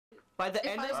By the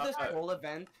end of this whole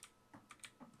event.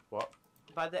 What?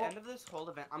 By the end of this whole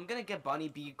event, I'm gonna get Bunny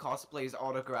B cosplay's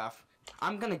autograph.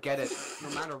 I'm gonna get it,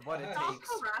 no matter what it takes.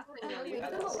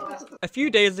 A few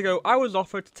days ago, I was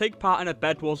offered to take part in a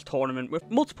Bedwars tournament with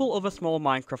multiple other small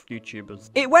Minecraft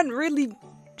YouTubers. It went really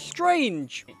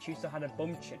strange. Chisasfam had a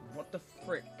bum chin. What the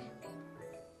frick?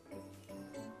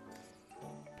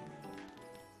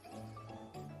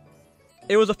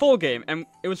 It was a full game, and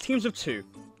it was teams of 2.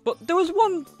 But there was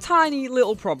one tiny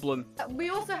little problem.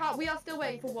 We are still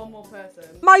waiting for one more person.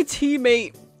 My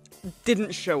teammate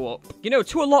didn't show up. You know,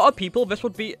 to a lot of people, this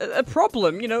would be a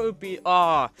problem. You know, it would be,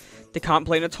 they can't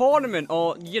play in a tournament.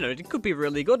 Or, you know, it could be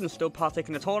really good and still partake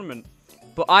in a tournament.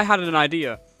 But I had an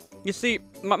idea. You see,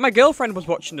 my girlfriend was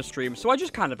watching the stream, so I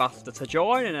just kind of asked her to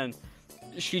join, and then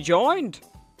she joined.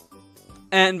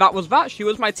 And that was that. She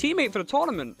was my teammate for the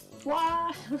tournament.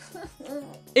 Wow.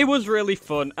 It was really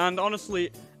fun, and honestly,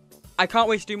 I can't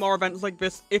wait to do more events like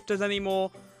this, if there's any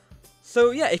more. So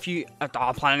yeah, if you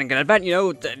are planning an event, you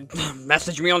know,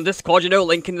 message me on Discord, you know,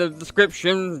 link in the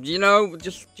description, you know,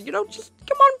 just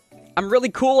come on. I'm really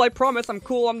cool, I promise, I'm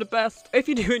cool, I'm the best. If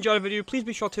you do enjoy the video, please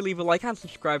be sure to leave a like and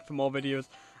subscribe for more videos.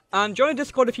 And join the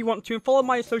Discord if you want to, and follow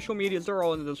my social medias, they're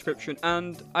all in the description,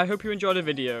 and I hope you enjoy the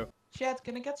video. Chat,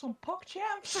 can I get some puck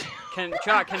champs? Can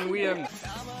we,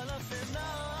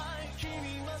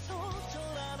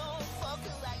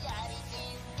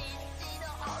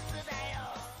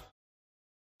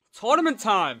 Tournament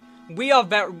time! We are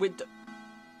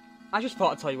I just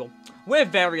thought I'd tell you all. We're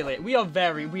very late. We are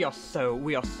so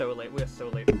late.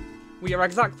 We are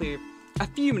exactly a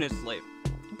few minutes late.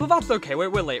 But that's okay, we're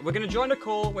late. We're gonna join a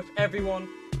call with everyone.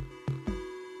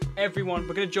 We're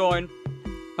gonna join.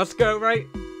 Let's go, right?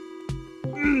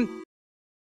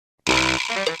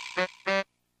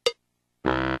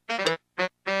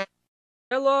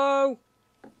 Hello!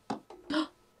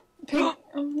 Pink.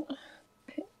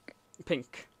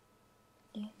 Pink.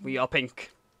 Yeah. We are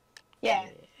pink. Yeah.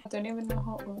 I don't even know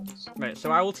hot ones. Right,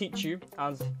 so I will teach you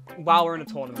while we're in a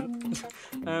tournament.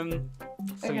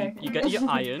 So okay. you get your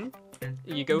iron.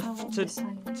 You go Oh, to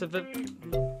the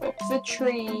up the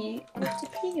tree. What's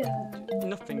up here?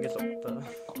 Nothing is up there.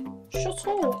 Shut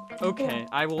up. Okay,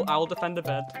 I will defend the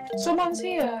bed. Someone's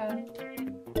here.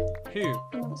 Who?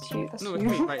 No, it's you. That's No, you.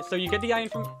 it's me. Right, so you get the iron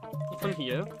from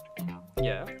here.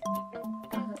 Yeah.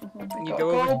 You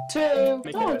go over.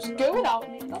 Make it No, better. just go without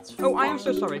me. That's fine. Oh, I am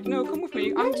so sorry. No, come with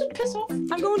me. I'm just piss off. I'm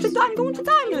going to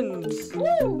diamonds.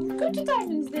 No, go to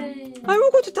diamonds then. I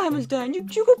will go to diamonds then. You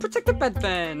go protect the bed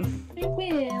then. I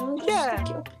will. Just Yeah. stick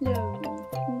it up low.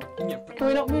 Yeah. Can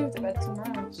we not move the bed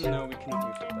somewhere else? No, we cannot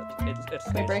move the bed. It's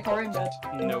Can we break our own bed?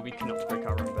 No, we cannot break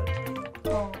our own bed.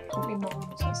 Oh, can't be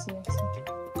mom. I see.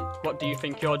 What do you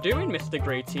think you're doing, Mr.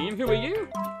 Grey Team? Who are you?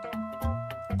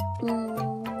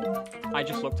 I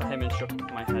just looked at him and shook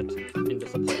my head in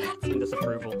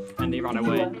disapproval, and they ran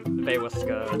away. They were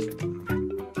scared.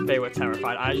 They were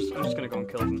terrified. I'm just gonna go and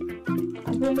kill them.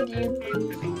 I'm here with you.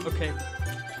 Okay.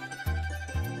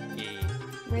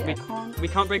 Wait, I can't. We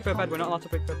can't break their bed. We're not allowed to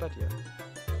break their bed yet.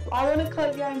 I want to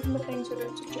collect the iron from the thing so I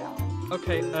don't touch it out.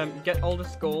 Okay. Get all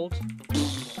this gold.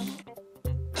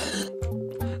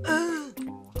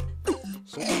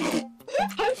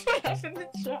 I'm in the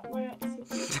chat my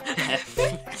answer. F.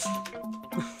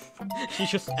 She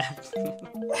just F.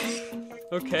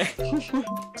 Okay.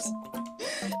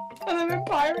 And I'm in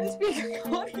pirate speak.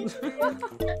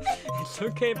 It's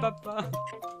okay, Papa.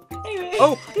 Anyway.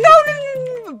 Oh no!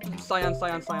 Cyan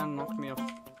knocked me off.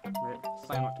 Right.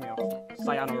 Cyan knocked me off.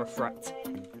 Cyan are a threat.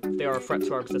 They are a threat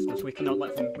to our existence. We cannot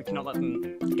let them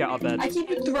get our bed. I keep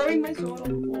throwing my sword on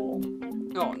the wall.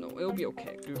 Oh no, it'll be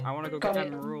okay. I want to go get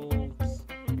emeralds.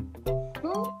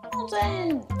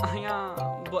 Then. I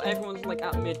am, but everyone's like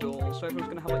at middle, so everyone's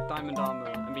gonna have like diamond armor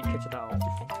and be kitted out.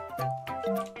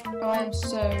 Oh, I am so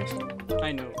sorry.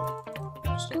 I know.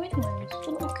 Just go anyways.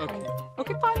 Okay.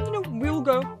 Okay, fine. You know, we'll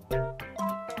go.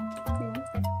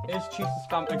 Is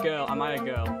Chisasfam a girl? Am I a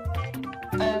girl?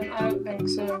 I don't think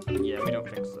so. Yeah, we don't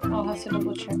think so. I'll have to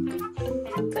double check.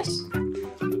 This.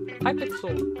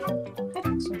 Hypixel.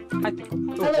 Hypixel.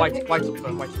 Oh, Hello, white Pixel. up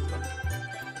there, white up there.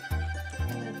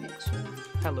 Hypixel.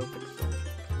 Hello, Pixel.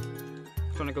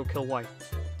 Do you wanna go kill white?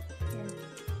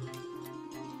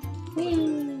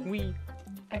 Yeah. Wee.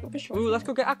 I got visual. Ooh, let's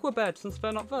go get Aquabed since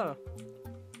they're not there.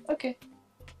 Okay.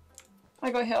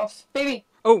 I got hit off. Baby!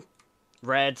 Oh!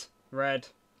 Red. Red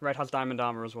has diamond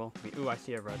armor as well. Ooh, I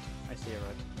see a red.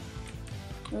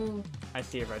 Ooh. I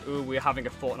see a red. Ooh, we're having a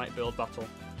Fortnite build battle.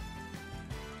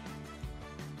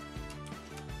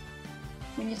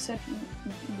 When you said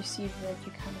you see red,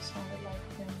 you kind of sounded like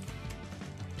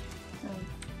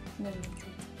no.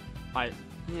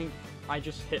 I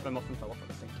just hit them off and fell off at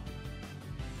the same time.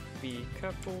 Be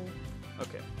careful.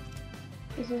 Okay.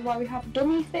 This is why we have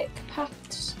dummy thick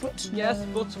paths, but Yes,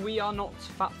 no. but we are not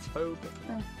fat phobic.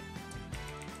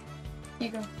 Here you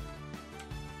go.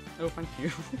 Oh, thank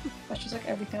you. That's just like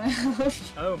everything I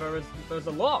have. Oh, there's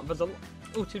a lot. There's a lot.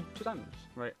 Oh, two diamonds.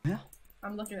 Right. Yeah.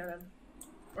 I'm looking at him.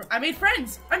 I made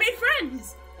friends! I made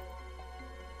friends!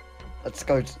 Let's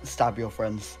go stab your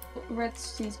friends. Red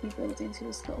sees me building to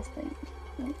a skull thing.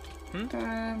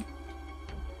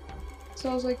 So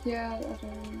I was like, yeah, I don't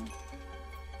know.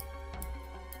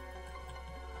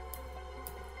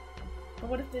 But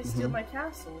what if they steal my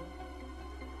castle?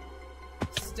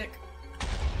 Stick.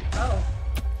 Oh.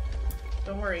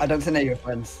 Don't worry. I don't think they're your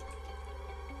friends.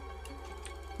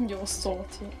 You're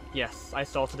sorted. Yes, I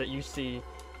sorted it. You see.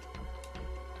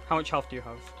 How much health do you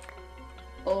have?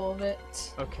 All of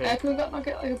it. Okay. Can we not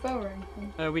get like a bow or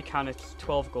anything? We can. It's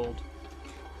 12 gold.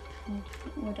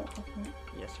 We don't have that.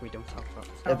 Yes, we don't have that.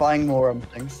 They're buying more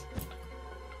things.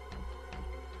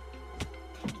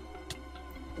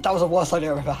 That was the worst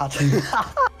idea I've ever had.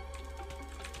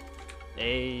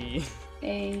 Hey.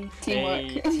 Hey,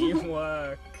 teamwork. Hey,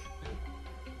 teamwork.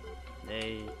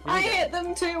 Hey. I hit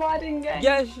them too, I didn't get.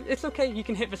 Yeah, it's okay. You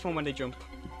can hit this one when they jump.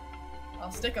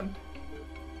 I'll stick him.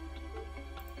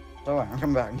 Alright, I'm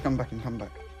coming back, I'm coming back, I'm coming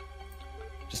back.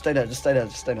 Just stay there, just stay there,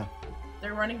 just stay there.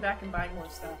 They're running back and buying more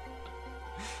stuff.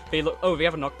 They look. Oh, they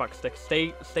have a knockback stick.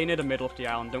 Stay near the middle of the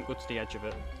island. Don't go to the edge of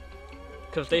it.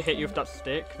 Because if they hit you with that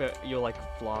stick, you'll like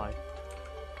fly.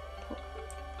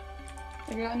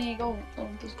 Have you got any gold? Oh,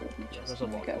 there's gold in the Yeah, chest. there's a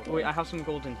lot. Okay, Of gold. Wait, I have some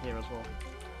gold in here as well.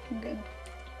 I'm getting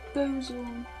those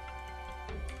on.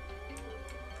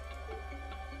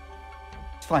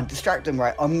 It's fine, distract them,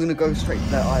 right? I'm gonna go straight to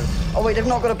their island. Oh wait, they've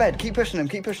not got a bed. Keep pushing them,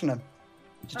 keep pushing them.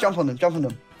 Just jump on them, jump on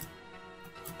them.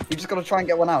 You just gotta try and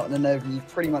get one out, and then you've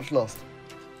pretty much lost.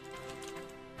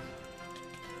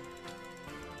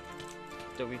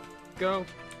 There we go.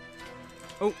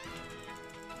 Oh,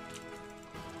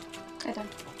 I don't.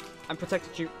 I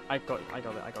protected you. I got it.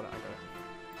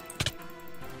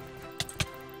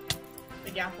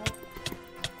 Big apple.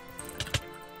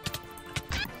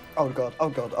 Oh god, oh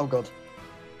god, oh god.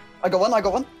 I got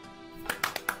one.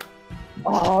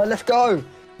 Oh, let's go!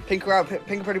 Pink are out,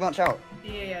 pink are pretty much out.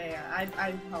 Yeah.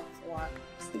 I helped a lot.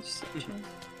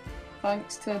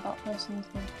 Thanks to that person.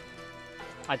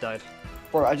 I died.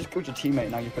 Bro, I just killed your teammate,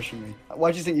 now you're pushing me.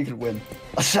 Why do you think you could win?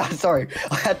 Sorry,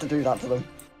 I had to do that to them.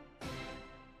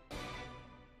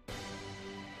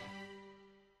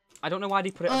 I don't know why they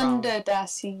put it around. Under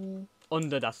Dassy.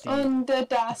 Under Dassy. Under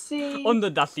Dassy. Under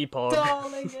Dassy Pog.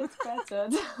 Darling, it's better.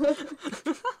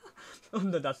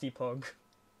 Under Dassy Pog.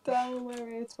 Don't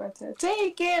worry, it's better.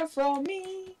 Take it from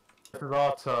me.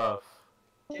 Lot of.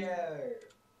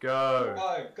 Go.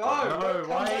 No,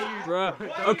 why are you... Bruh.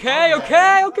 Okay,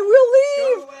 we'll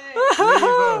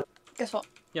leave! Guess what?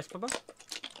 Yes, Papa?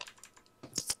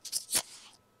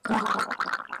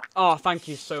 Oh, thank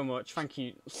you so much. Thank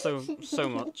you so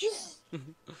much.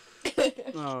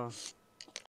 Oh.